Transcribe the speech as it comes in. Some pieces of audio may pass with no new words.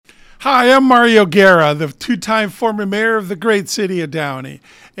Hi, I'm Mario Guerra, the two-time former mayor of the great city of Downey.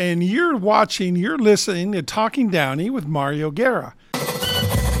 And you're listening to Talking Downey with Mario Guerra.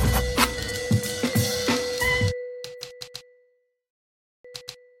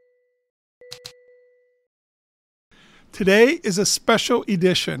 Today is a special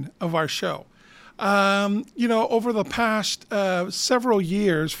edition of our show. Over the past several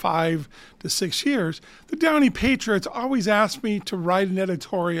years, 5 to 6 years, the Downey Patriots always asked me to write an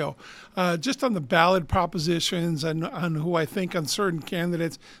editorial just on the ballot propositions and on who I think on certain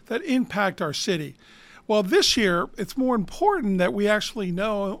candidates that impact our city. Well, this year, it's more important that we actually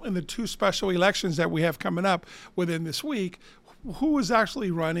know in the two special elections that we have coming up within this week, who is actually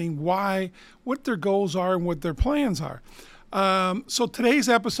running, why, what their goals are, and what their plans are. So today's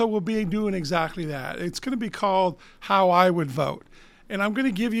episode will be doing exactly that. It's going to be called How I Would Vote. And I'm going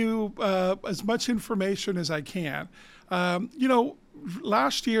to give you as much information as I can.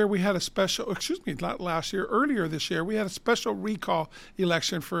 Last year we had earlier this year, we had a special recall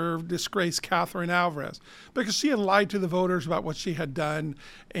election for disgraced Catherine Alvarez because she had lied to the voters about what she had done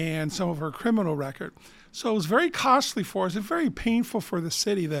and some of her criminal record. So it was very costly for us and very painful for the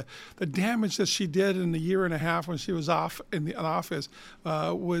city. The damage that she did in the year and a half when she was off in the office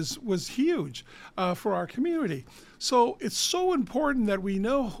was huge for our community. So it's so important that we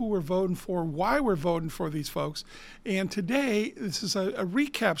know who we're voting for, why we're voting for these folks. And today, this is a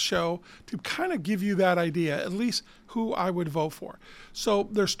recap show to kind of give you that idea, at least who I would vote for. So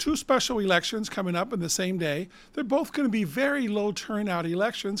there's two special elections coming up in the same day. They're both going to be very low turnout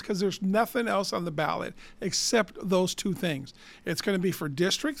elections because there's nothing else on the ballot except those two things. It's going to be for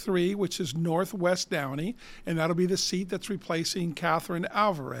District 3, which is Northwest Downey, and that'll be the seat that's replacing Catherine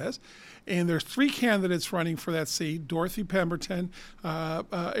Alvarez. And there's three candidates running for that seat: Dorothy Pemberton,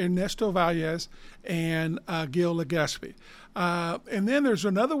 Ernesto Valles, and Gil Legaspi. And then there's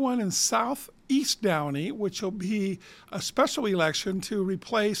another one in Southeast Downey, which will be a special election to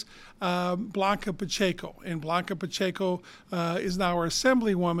replace Blanca Pacheco. And Blanca Pacheco is now our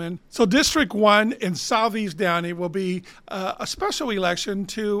assemblywoman. So District 1 in Southeast Downey will be a special election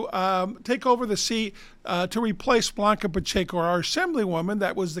to take over the seat to replace Blanca Pacheco, our assemblywoman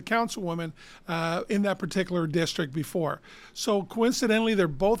that was the councilwoman in that particular district before. So coincidentally, they're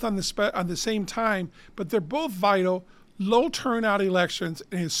both on the same time, but they're both vital. Low turnout elections,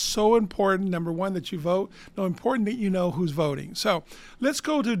 and it's so important, number one, that you vote. No, important that you know who's voting. So let's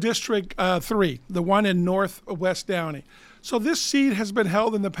go to District 3, the one in Northwest Downey. So this seat has been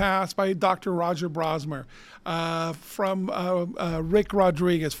held in the past by Dr. Roger Brosmer from Rick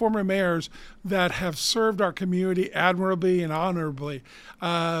Rodriguez, former mayors that have served our community admirably and honorably.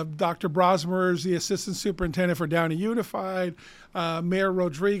 Dr. Brosmer is the assistant superintendent for Downey Unified. Mayor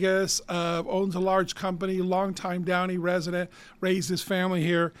Rodriguez owns a large company, longtime Downey resident, raised his family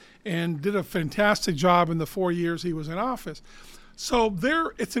here, and did a fantastic job in the 4 years he was in office. So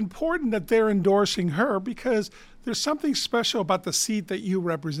it's important that they're endorsing her because there's something special about the seat that you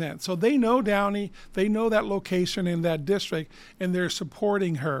represent. So they know Downey, they know that location in that district, and they're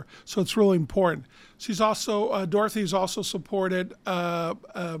supporting her. So it's really important. Dorothy's also supported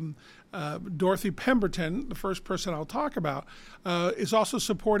Dorothy Pemberton, the first person I'll talk about, is also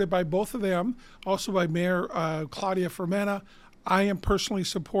supported by both of them, also by Mayor Claudia Fermena. I am personally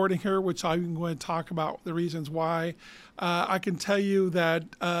supporting her, which I'm going to talk about the reasons why. I can tell you that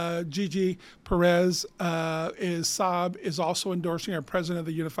Gigi Perez Saab is also endorsing our president of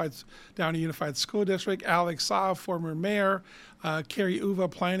the Downey Unified School District, Alex Saab, former mayor, Carrie Uva,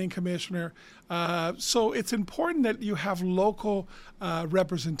 planning commissioner. So it's important that you have local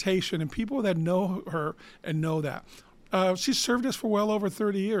representation and people that know her and know that. She served us for well over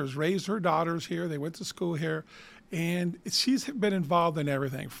 30 years, raised her daughters here. They went to school here. And she's been involved in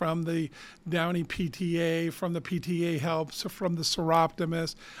everything, from the Downey PTA, from the PTA helps, from the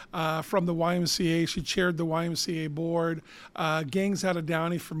Seroptimus, from the YMCA. She chaired the YMCA board, gangs out of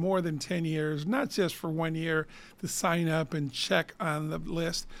Downey for more than 10 years, not just for 1 year to sign up and check on the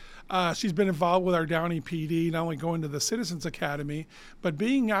list. She's been involved with our Downey PD, not only going to the Citizens Academy, but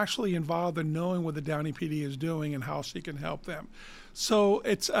being actually involved in knowing what the Downey PD is doing and how she can help them. So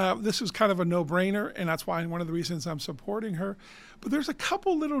this is kind of a no-brainer, and that's why one of the reasons I'm supporting her. But there's a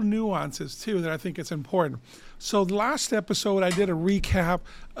couple little nuances, too, that I think it's important. So the last episode, I did a recap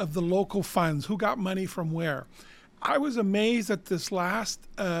of the local funds, who got money from where. I was amazed at this last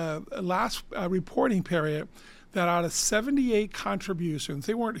reporting period that out of 78 contributions,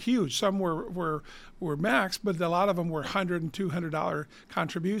 they weren't huge. Some were max, but a lot of them were $100 and $200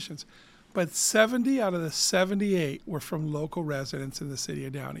 contributions. But 70 out of the 78 were from local residents in the city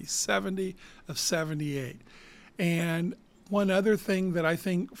of Downey, 70 of 78. And One other thing that I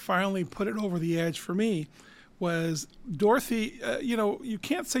think finally put it over the edge for me was Dorothy. You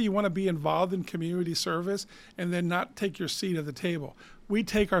can't say you want to be involved in community service and then not take your seat at the table. We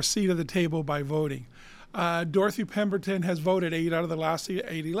take our seat at the table by voting. Dorothy Pemberton has voted 8 out of the last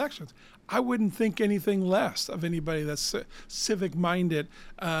 8 elections. I wouldn't think anything less of anybody that's civic-minded,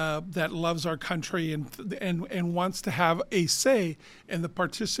 that loves our country and wants to have a say in the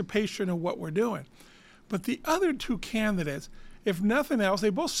participation of what we're doing. But the other 2 candidates, if nothing else, they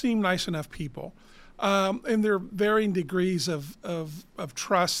both seem nice enough people, in their varying degrees of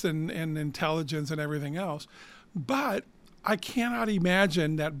trust and intelligence and everything else. But I cannot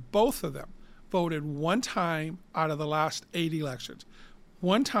imagine that both of them voted one time out of the last 8 elections.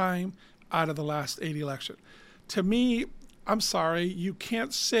 One time out of the last 8 elections. To me, I'm sorry, you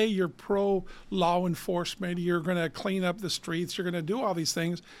can't say you're pro-law enforcement, you're going to clean up the streets, you're going to do all these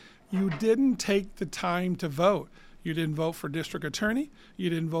things. You didn't take the time to vote. You didn't vote for district attorney. You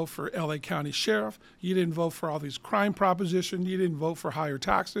didn't vote for LA County Sheriff. You didn't vote for all these crime propositions. You didn't vote for higher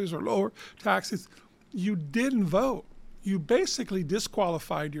taxes or lower taxes. You didn't vote. You basically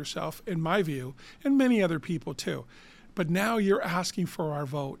disqualified yourself, in my view, and many other people too. But now you're asking for our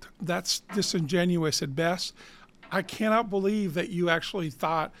vote. That's disingenuous at best. I cannot believe that you actually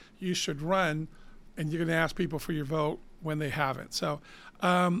thought you should run and you're going to ask people for your vote when they haven't. So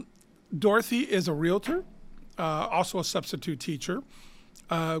Dorothy is a realtor, also a substitute teacher.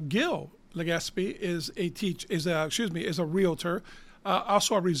 Gil Legaspi is a realtor,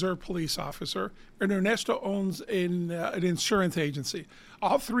 also a reserve police officer, and Ernesto owns an insurance agency.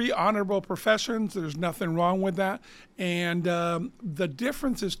 All 3 honorable professions. There's nothing wrong with that. And the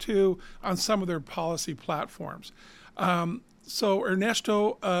difference is, too, on some of their policy platforms. So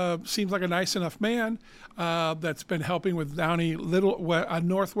Ernesto seems like a nice enough man that's been helping with Downey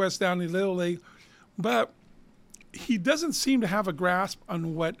Northwest Downey Little League. But he doesn't seem to have a grasp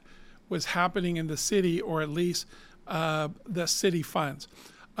on what was happening in the city, or at least the city funds.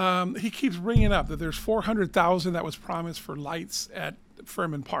 He keeps bringing up that there's $400,000 that was promised for lights at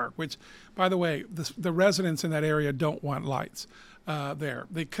Furman Park, which, by the way, the residents in that area don't want lights there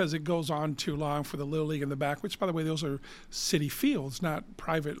because it goes on too long for the Little League in the back, which, by the way, those are city fields, not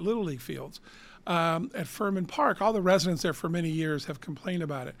private Little League fields. At Furman Park, all the residents there for many years have complained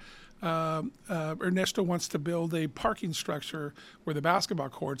about it. Ernesto wants to build a parking structure where the basketball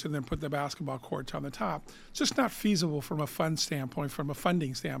courts, and then put the basketball courts on the top. It's just not feasible from a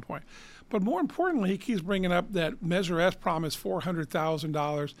funding standpoint. But more importantly, he keeps bringing up that Measure S promised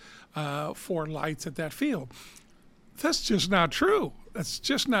 $400,000 for lights at that field. That's just not true. That's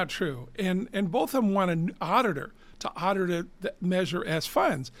just not true. And both of them want an auditor to audit the Measure S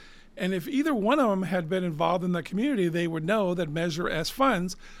funds. And if either one of them had been involved in the community, they would know that Measure S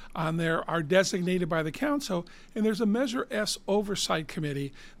funds on there are designated by the council, and there's a Measure S oversight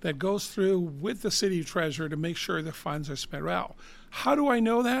committee that goes through with the city treasurer to make sure the funds are spent well. How do I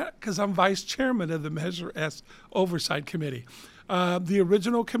know that? Because I'm vice chairman of the Measure S oversight committee. The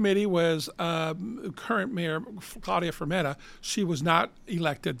original committee was current mayor Claudia Fermetta. She was not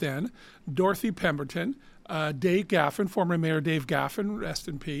elected then. Dorothy Pemberton, Dave Gaffin, former Mayor Dave Gaffin, rest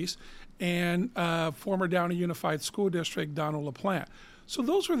in peace, and former Downey Unified School District Donald LaPlante. So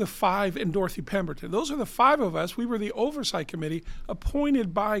those were the 5, and Dorothy Pemberton. Those are the 5 of us. We were the oversight committee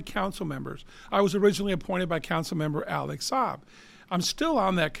appointed by council members. I was originally appointed by council member Alex Saab. I'm still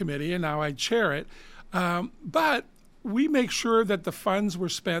on that committee, and now I chair it. But we make sure that the funds were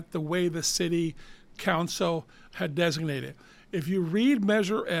spent the way the city council had designated. If you read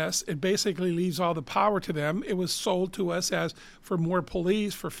Measure S, it basically leaves all the power to them. It was sold to us as for more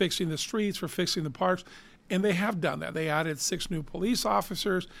police, for fixing the streets, for fixing the parks, and they have done that. They added 6 new police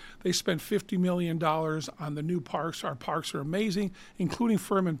officers. They spent $50 million on the new parks. Our parks are amazing, including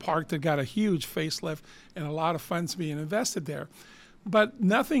Furman Park that got a huge facelift and a lot of funds being invested there. But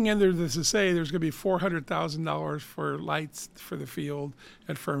nothing in there to say there's going to be $400,000 for lights for the field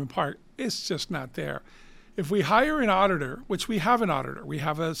at Furman Park. It's just not there. If we hire an auditor, which we have an auditor, we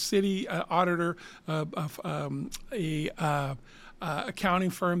have a city auditor, accounting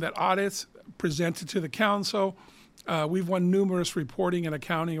firm that audits, presented to the council. We've won numerous reporting and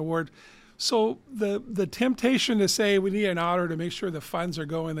accounting awards. So the temptation to say we need an auditor to make sure the funds are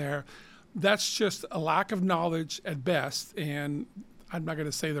going there, that's just a lack of knowledge at best. And I'm not going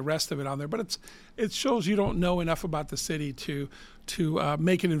to say the rest of it on there, but it shows you don't know enough about the city to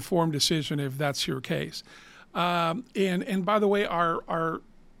make an informed decision if that's your case. And by the way,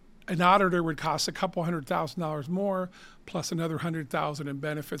 an auditor would cost a couple $100,000 more, plus another $100,000 in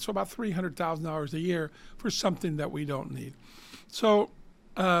benefits, so about $300,000 a year for something that we don't need. So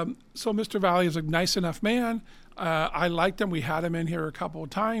Mr. Valley is a nice enough man. I liked him. We had him in here a couple of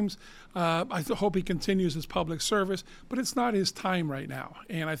times. I hope he continues his public service, but it's not his time right now.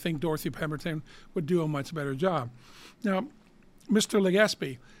 And I think Dorothy Pemberton would do a much better job. Now, Mr.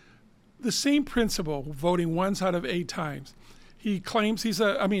 Legaspi, the same principle, voting once out of 8 times. He claims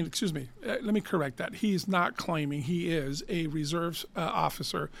let me correct that. He's not claiming, he is a reserves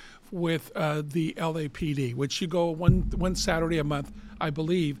officer with the LAPD, which you go one Saturday a month, I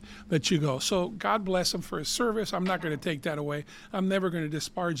believe, that you go. So God bless him for his service. I'm not going to take that away. I'm never going to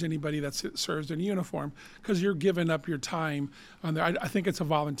disparage anybody that serves in uniform because you're giving up your time on there. I think it's a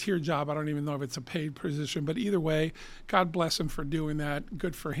volunteer job. I don't even know if it's a paid position, but either way, God bless him for doing that.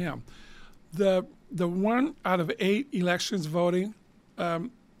 Good for him. The 1 out of 8 elections voting,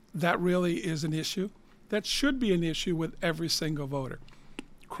 that really is an issue. That should be an issue with every single voter.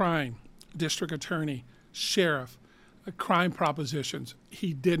 Crime, district attorney, sheriff, crime propositions.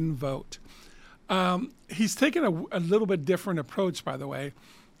 He didn't vote. He's taken a little bit different approach, by the way.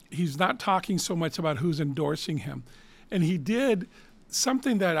 He's not talking so much about who's endorsing him. And he did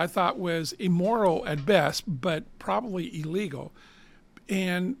something that I thought was immoral at best, but probably illegal.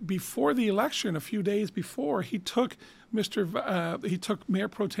 And before the election, a few days before, he took Mayor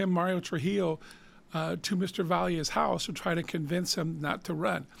Pro Tem Mario Trujillo to Mr. Valle's house to try to convince him not to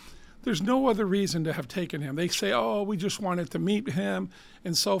run. There's no other reason to have taken him. They say, oh, we just wanted to meet him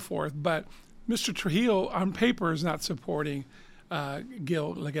and so forth. But Mr. Trujillo, on paper, is not supporting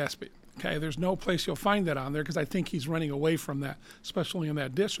Gil Legaspi. Okay, there's no place you'll find that on there because I think he's running away from that, especially in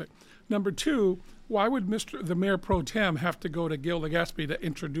that district. Number 2, why would the Mayor Pro Tem have to go to Gil Legaspi to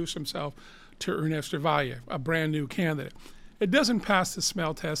introduce himself to Ernesto Valle, a brand new candidate? It doesn't pass the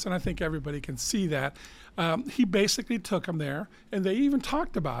smell test, and I think everybody can see that. He basically took him there, and they even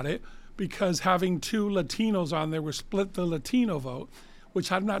talked about it because having 2 Latinos on there would split the Latino vote,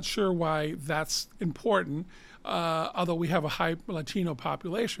 which I'm not sure why that's important, although we have a high Latino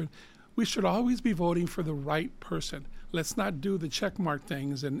population. We should always be voting for the right person. Let's not do the checkmark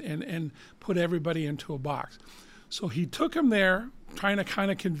things and put everybody into a box. So he took him there, trying to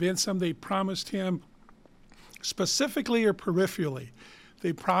kind of convince him. They promised him specifically or peripherally.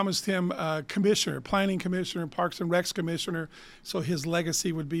 They promised him planning commissioner, Parks and Recs commissioner, so his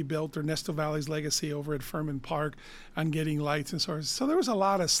legacy would be built, Ernesto Valle's legacy over at Furman Park on getting lights and so on. So there was a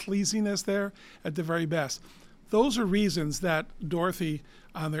lot of sleaziness there at the very best. Those are reasons that Dorothy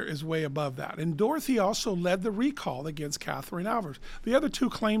on there is way above that. And Dorothy also led the recall against Catherine Alvarez. The other 2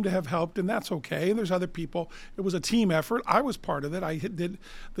 claim to have helped, and that's okay. And there's other people. It was a team effort. I was part of it. I did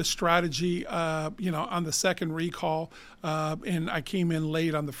the strategy, on the second recall, and I came in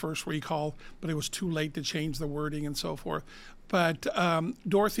late on the first recall, but it was too late to change the wording and so forth. But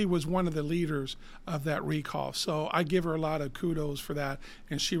Dorothy was one of the leaders of that recall. So I give her a lot of kudos for that.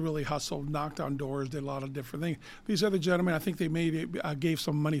 And she really hustled, knocked on doors, did a lot of different things. These other gentlemen, I think they gave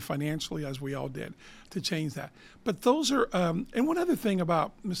some money financially, as we all did, to change that. But those are, and one other thing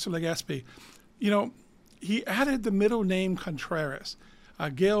about Mr. Legaspi, he added the middle name Contreras,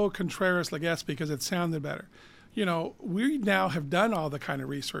 Gil Contreras Legaspi, because it sounded better. We now have done all the kind of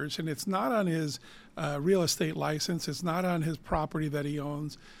research, and it's not on his real estate license. It's not on his property that he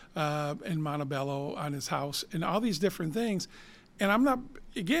owns in Montebello, on his house, and all these different things. And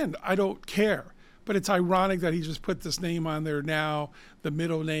I don't care. But it's ironic that he just put this name on there now, the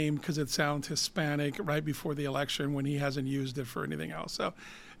middle name, because it sounds Hispanic right before the election when he hasn't used it for anything else. So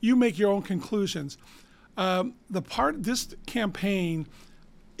you make your own conclusions. This campaign,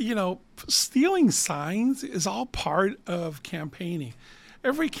 stealing signs is all part of campaigning.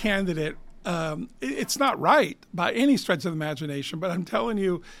 Every candidate, it's not right by any stretch of the imagination, but I'm telling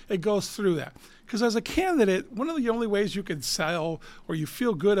you, it goes through that. Because as a candidate, one of the only ways you can sell or you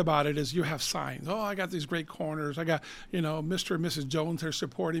feel good about it is you have signs. Oh, I got these great corners. I got, Mr. and Mrs. Jones are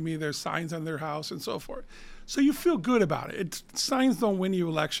supporting me. There's signs on their house and so forth. So you feel good about it. Signs don't win you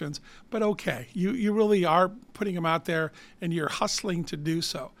elections, but okay, you really are putting them out there and you're hustling to do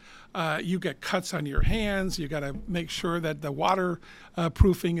so. You get cuts on your hands. You got to make sure that the water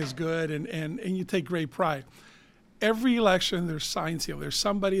proofing is good, and you take great pride. Every election, there's sign stealing. There's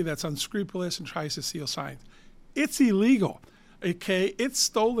somebody that's unscrupulous and tries to steal signs. It's illegal, okay? It's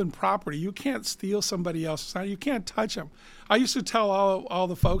stolen property. You can't steal somebody else's sign. You can't touch them. I used to tell all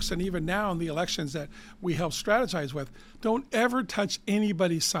the folks, and even now in the elections that we help strategize with, don't ever touch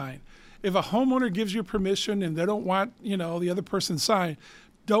anybody's sign. If a homeowner gives you permission and they don't want, the other person's sign,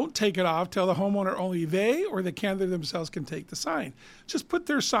 don't take it off. Tell the homeowner only they or the candidate themselves can take the sign. Just put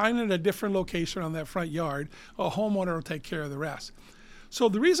their sign in a different location on that front yard. A homeowner will take care of the rest. So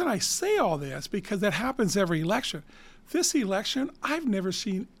the reason I say all this, because that happens every election. This election, I've never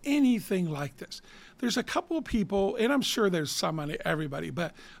seen anything like this. there's a couple of people, and I'm sure there's some on everybody,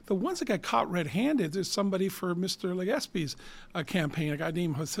 but the ones that got caught red-handed, there's somebody for Mr. Legazpi's campaign, a guy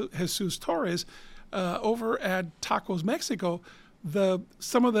named Jesus Torres, over at Tacos Mexico.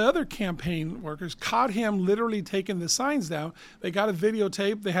 Some of the other campaign workers caught him literally taking the signs down. They got a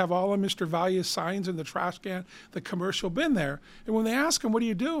videotape. They have all of Mr. Valle's signs in the trash can, the commercial bin there. And when they ask him, what are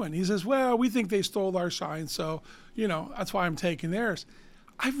you doing? He says, well, we think they stole our signs, so, that's why I'm taking theirs.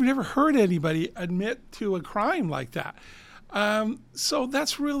 I've never heard anybody admit to a crime like that. So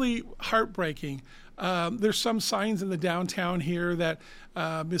that's really heartbreaking. There's some signs in the downtown here that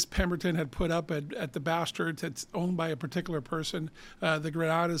Miss Pemberton had put up at the Bastards. It's owned by a particular person, the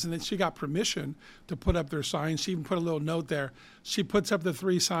Granadas, and then she got permission to put up their signs. She even put a little note there. She puts up the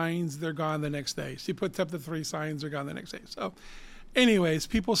 3 signs, they're gone the next day. She puts up the 3 signs, they're gone the next day. So anyways,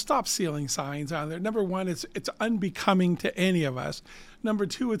 people, stop sealing signs on there. Number one, it's unbecoming to any of us. Number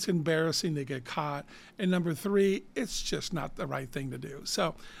 2, it's embarrassing to get caught. And number 3, it's just not the right thing to do.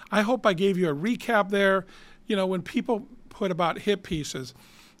 So I hope I gave you a recap there. When people put about hip pieces,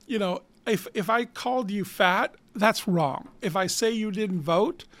 if I called you fat, that's wrong. If I say you didn't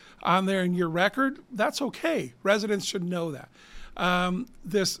vote on there in your record, that's okay. Residents should know that.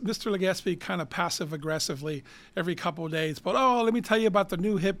 This Mr. Legazpi kind of passive aggressively every couple of days, but let me tell you about the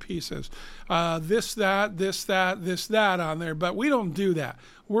new hip pieces, this, that on there. But we don't do that.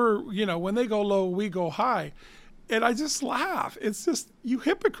 We're, when they go low, we go high. And I just laugh. It's just, you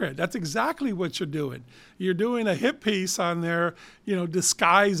hypocrite. That's exactly what you're doing. You're doing a hip piece on there,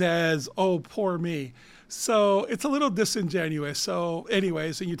 disguised as, oh, poor me. So it's a little disingenuous. So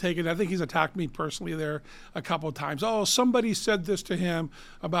anyways, and you take it, I think he's attacked me personally there a couple of times. Oh, somebody said this to him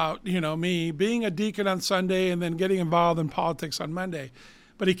about, me being a deacon on Sunday and then getting involved in politics on Monday.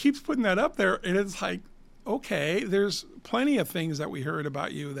 But he keeps putting that up there, and it's like, okay, there's plenty of things that we heard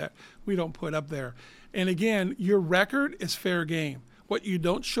about you that we don't put up there. And again, your record is fair game. What you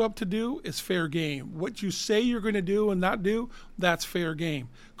don't show up to do is fair game. What you say you're going to do and not do, that's fair game.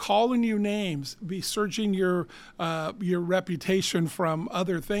 Calling you names, be searching your reputation from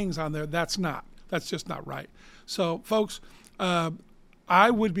other things on there, that's just not right. So, folks,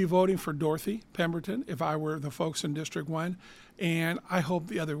 I would be voting for Dorothy Pemberton if I were the folks in District 1, and I hope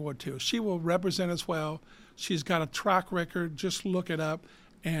the other would too. She will represent us well. She's got a track record. Just look it up,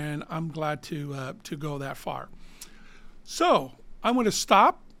 and I'm glad to go that far. So I'm going to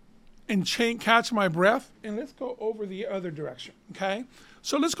stop and catch my breath, and let's go over the other direction, okay?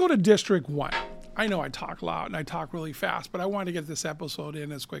 So let's go to District 1. I know I talk loud and I talk really fast, but I want to get this episode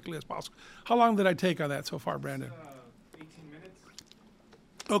in as quickly as possible. How long did I take on that so far, Brandon? 18 minutes.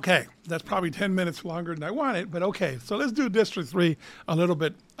 Okay, that's probably 10 minutes longer than I wanted, but okay. So let's do District 3 a little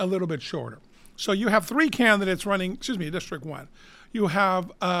bit shorter. So you have 3 candidates running, District 1. You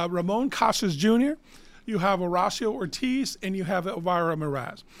have Ramon Casas Jr., you have Horacio Ortiz, and you have Elvira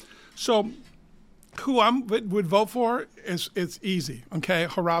Meraz. So who I would vote for it's easy, okay?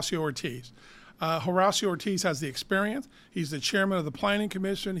 Horacio Ortiz. Horacio Ortiz has the experience. He's the chairman of the Planning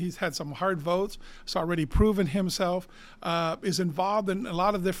Commission. He's had some hard votes. He's already proven himself, is involved in a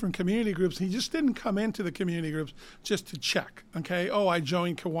lot of different community groups. He just didn't come into the community groups just to check, okay? Oh, I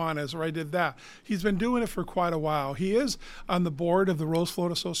joined Kiwanis or I did that. He's been doing it for quite a while. He is on the board of the Rose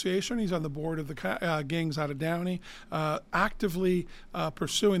Float Association. He's on the board of the gangs out of Downey, actively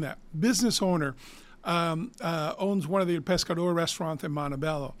pursuing that. Business owner, owns one of the Pescador restaurants in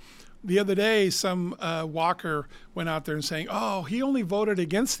Montebello. The other day, some walker went out there and saying, oh, he only voted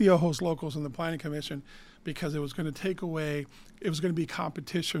against the Ojos Locals in the Planning Commission because it was going to be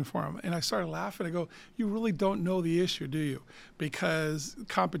competition for him. And I started laughing. I go, you really don't know the issue, do you? Because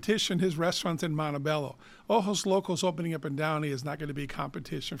competition, his restaurant's in Montebello. Ojos Locals opening up in Downey is not going to be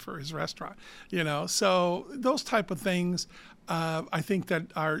competition for his restaurant, So those type of things, I think that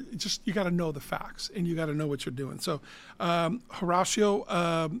are just, you got to know the facts and you got to know what you're doing. So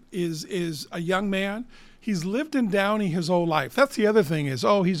Horacio is a young man. He's lived in Downey his whole life. That's the other thing is,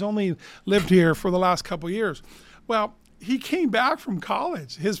 he's only lived here for the last couple of years. Well, he came back from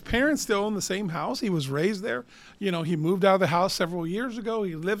college. His parents still own the same house. He was raised there. He moved out of the house several years ago.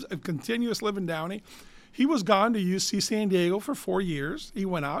 He continues living in Downey. He was gone to UC San Diego for 4 years. He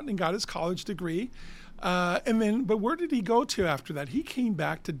went out and got his college degree. But where did he go to after that? He came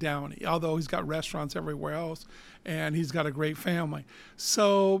back to Downey, although he's got restaurants everywhere else, and he's got a great family.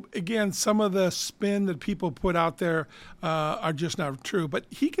 So, again, some of the spin that people put out there are just not true. But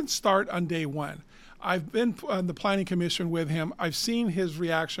he can start on day one. I've been on the Planning Commission with him. I've seen his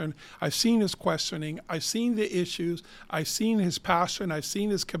reaction. I've seen his questioning. I've seen the issues. I've seen his passion. I've seen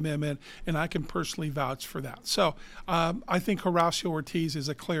his commitment, and I can personally vouch for that. So I think Horacio Ortiz is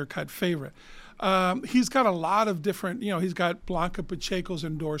a clear-cut favorite. He's got a lot of different, he's got Blanca Pacheco's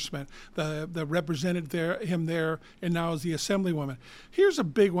endorsement, the represented him there, and now is the Assemblywoman. Here's a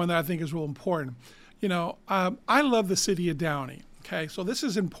big one that I think is real important. I love the city of Downey. Okay, so this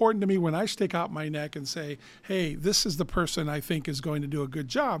is important to me when I stick out my neck and say, hey, this is the person I think is going to do a good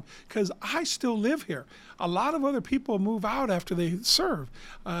job, because I still live here. A lot of other people move out after they serve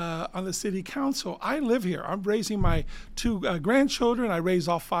on the city council. I live here. I'm raising my 2 grandchildren. I raise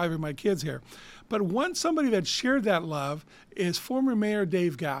all 5 of my kids here. But somebody that shared that love is former Mayor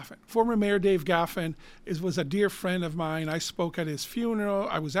Dave Gaffin. Former Mayor Dave Gaffin was a dear friend of mine. I spoke at his funeral.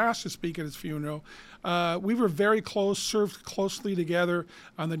 I was asked to speak at his funeral. We were very close, served closely together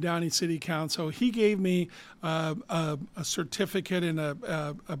on the Downey City Council. He gave me a certificate and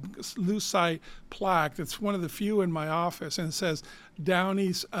a lucite plaque that's one of the few in my office, and it says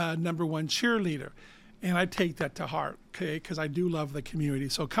Downey's #1 cheerleader. And I take that to heart, okay, because I do love the community.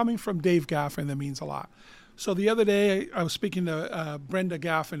 So coming from Dave Gaffin, that means a lot. So the other day, I was speaking to Brenda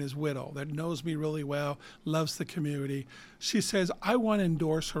Gaffin, his widow, that knows me really well, loves the community. She says, I want to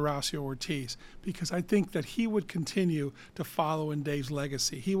endorse Horacio Ortiz because I think that he would continue to follow in Dave's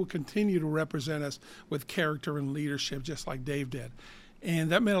legacy. He will continue to represent us with character and leadership, just like Dave did.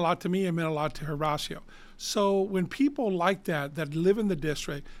 And that meant a lot to me. It meant a lot to Horacio. So when people like that live in the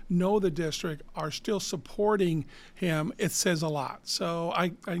district, know the district, are still supporting him, it says a lot. So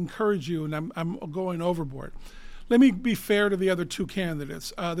I encourage you, and I'm going overboard. Let me be fair to the other 2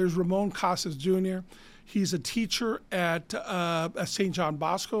 candidates. There's Ramon Casas Jr. He's a teacher at St. John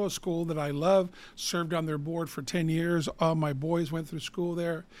Bosco, a school that I love, served on their board for 10 years. All my boys went through school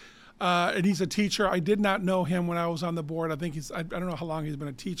there. And he's a teacher. I did not know him when I was on the board. I think I don't know how long he's been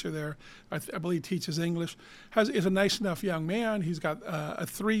a teacher there. I believe he teaches English. Is a nice enough young man. He's got a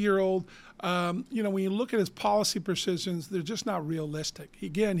 3-year-old. When you look at his policy positions, they're just not realistic. He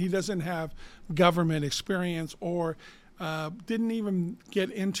doesn't have government experience or didn't even get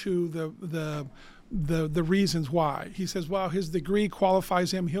into the reasons why. He says, well, his degree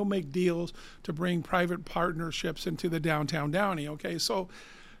qualifies him. He'll make deals to bring private partnerships into the downtown Downey. Okay, so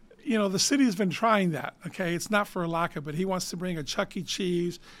the city has been trying that, okay? It's not for a lack of it. He wants to bring a Chuck E.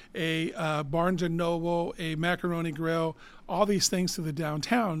 Cheese, a Barnes & Noble, a Macaroni Grill, all these things to the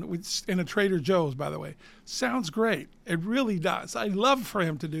downtown, which, in a Trader Joe's, by the way. Sounds great. It really does. I'd love for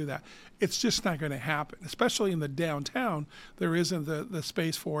him to do that. It's just not going to happen, especially in the downtown. There isn't the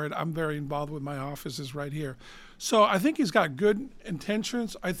space for it. I'm very involved with my offices right here. So I think he's got good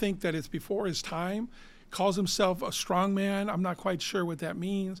intentions. I think that it's before his time. Calls himself a strong man. I'm not quite sure what that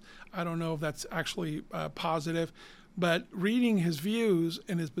means. I don't know if that's actually positive. But reading his views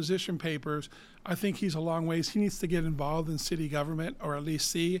and his position papers, I think he's a long ways. He needs to get involved in city government, or at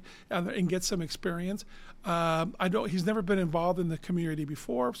least see and get some experience. He's never been involved in the community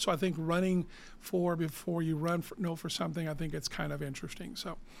before, so I think running before you for something, I think it's kind of interesting.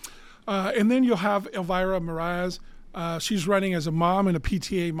 So, and then you'll have Elvira Moraes. She's running as a mom and a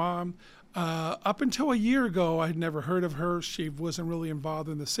PTA mom. Up until a year ago, I had never heard of her. She wasn't really involved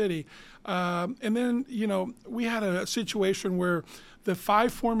in the city. And then, we had a situation where the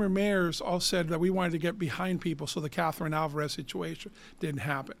 5 former mayors all said that we wanted to get behind people, so the Catherine Alvarez situation didn't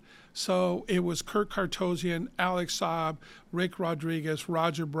happen. So it was Kurt Kartosian, Alex Saab, Rick Rodriguez,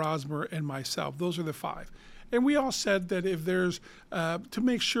 Roger Brosmer, and myself. Those are the 5. And we all said that if there's, to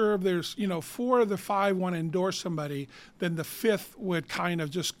make sure if there's, 4 of the 5 want to endorse somebody, then the 5th would kind of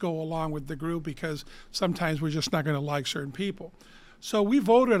just go along with the group, because sometimes we're just not going to like certain people. So we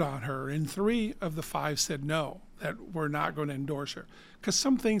voted on her, and 3 of the 5 said no, that we're not going to endorse her. Because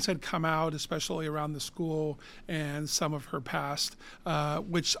some things had come out, especially around the school and some of her past,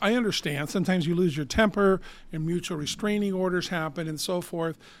 which I understand. Sometimes you lose your temper and mutual restraining orders happen and so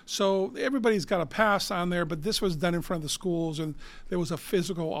forth. So everybody's got a pass on there, but this was done in front of the schools, and there was a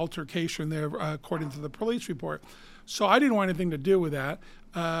physical altercation there, according to the police report. So I didn't want anything to do with that,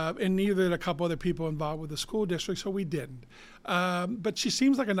 and neither did a couple other people involved with the school district, so we didn't. But she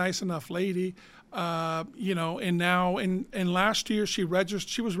seems like a nice enough lady, and now, and last year she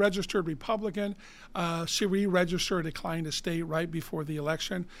was registered Republican. She re-registered, declined to state right before the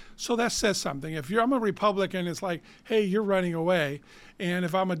election. So that says something. If I'm a Republican, it's like, hey, you're running away. And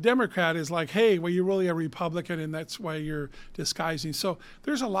if I'm a Democrat, it's like, hey, well, you're really a Republican, and that's why you're disguising. So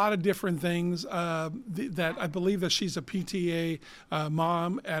there's a lot of different things that I believe that she's a PTA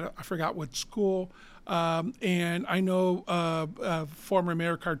mom at, I forgot what school. And I know former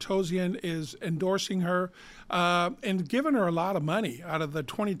Mayor Kartosian is endorsing her and giving her a lot of money. Out of the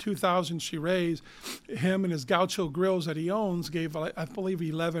 $22,000 she raised, him and his Gaucho Grills that he owns gave, I believe,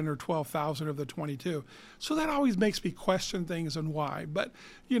 11 or 12,000 of the 22. So that always makes me question things and why. But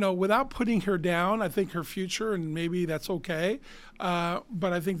without putting her down, I think her future, and maybe that's okay.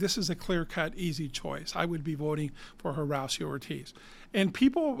 But I think this is a clear-cut, easy choice. I would be voting for Horacio Ortiz. And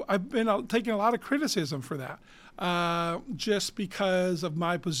I've been taking a lot of criticism for that, just because of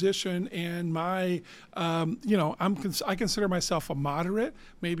my position and my, I consider myself a moderate,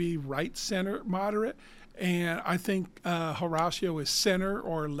 maybe right center moderate, and I think Horacio is center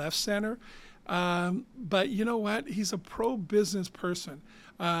or left center. But you know what? He's a pro-business person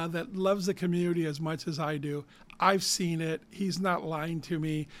that loves the community as much as I do. I've seen it. He's not lying to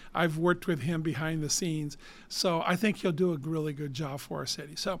me. I've worked with him behind the scenes. So I think he'll do a really good job for our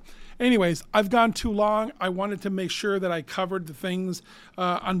city. So anyways, I've gone too long. I wanted to make sure that I covered the things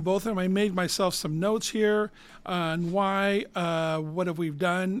on both of them. I made myself some notes here on why, what have we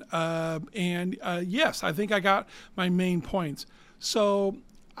done. Yes, I think I got my main points. So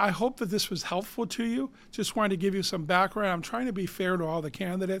I hope that this was helpful to you. Just wanted to give you some background. I'm trying to be fair to all the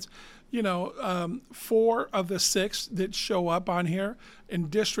candidates. 4 of the 6 that show up on here in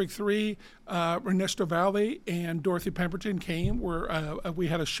District 3, Ernesto Valle and Dorothy Pemberton came. We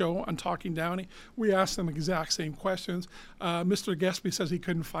had a show on Talking Downey. We asked them exact same questions. Mr. Gespy says he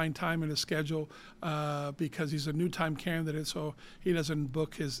couldn't find time in his schedule because he's a new time candidate, so he doesn't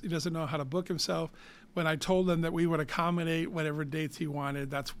know how to book himself. When I told him that we would accommodate whatever dates he wanted,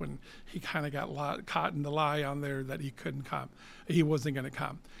 that's when he kind of got caught in the lie on there that he couldn't come. He wasn't going to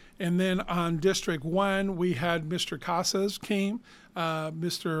come. And then on District 1, we had Mr. Casas came,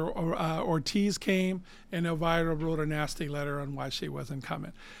 Mr. Ortiz came, and Elvira wrote a nasty letter on why she wasn't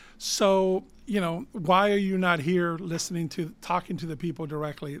coming. So, why are you not here talking to the people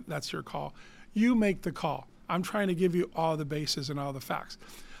directly? That's your call. You make the call. I'm trying to give you all the bases and all the facts.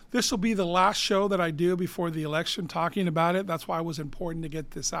 This will be the last show that I do before the election talking about it. That's why it was important to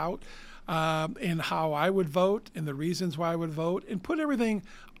get this out and how I would vote and the reasons why I would vote and put everything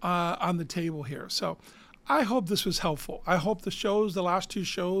on the table here. So I hope this was helpful. I hope the last 2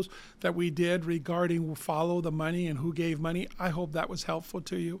 shows that we did regarding follow the money and who gave money, I hope that was helpful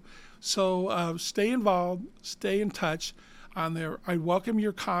to you. So stay involved, stay in touch on there. I welcome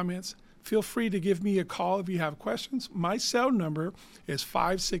your comments. Feel free to give me a call if you have questions. My cell number is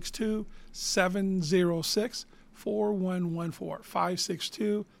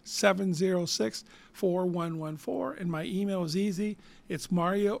 562-706-4114, 562-706-4114. And my email is easy. It's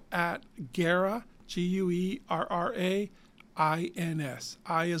Mario@Guerra, Guerrains.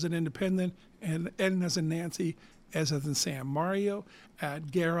 I as an independent and N as in Nancy, S as in Sam.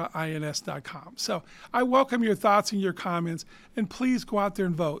 Mario@GuerraINS.com. So I welcome your thoughts and your comments, and please go out there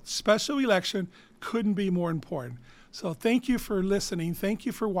and vote. Special election couldn't be more important. So thank you for listening. Thank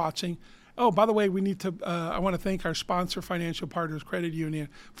you for watching. Oh, by the way, I want to thank our sponsor, Financial Partners Credit Union,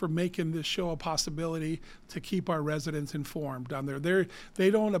 for making this show a possibility to keep our residents informed down there. They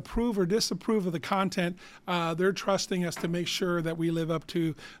don't approve or disapprove of the content. They're trusting us to make sure that we live up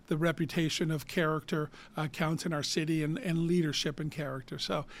to the reputation of character counts in our city and leadership and character.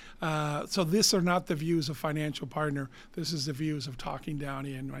 So these are not the views of Financial Partner. This is the views of Talking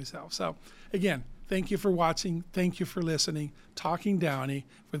Downey and myself. So again, thank you for watching. Thank you for listening. Talking Downey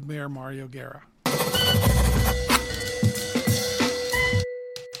with Mayor Mario Guerra.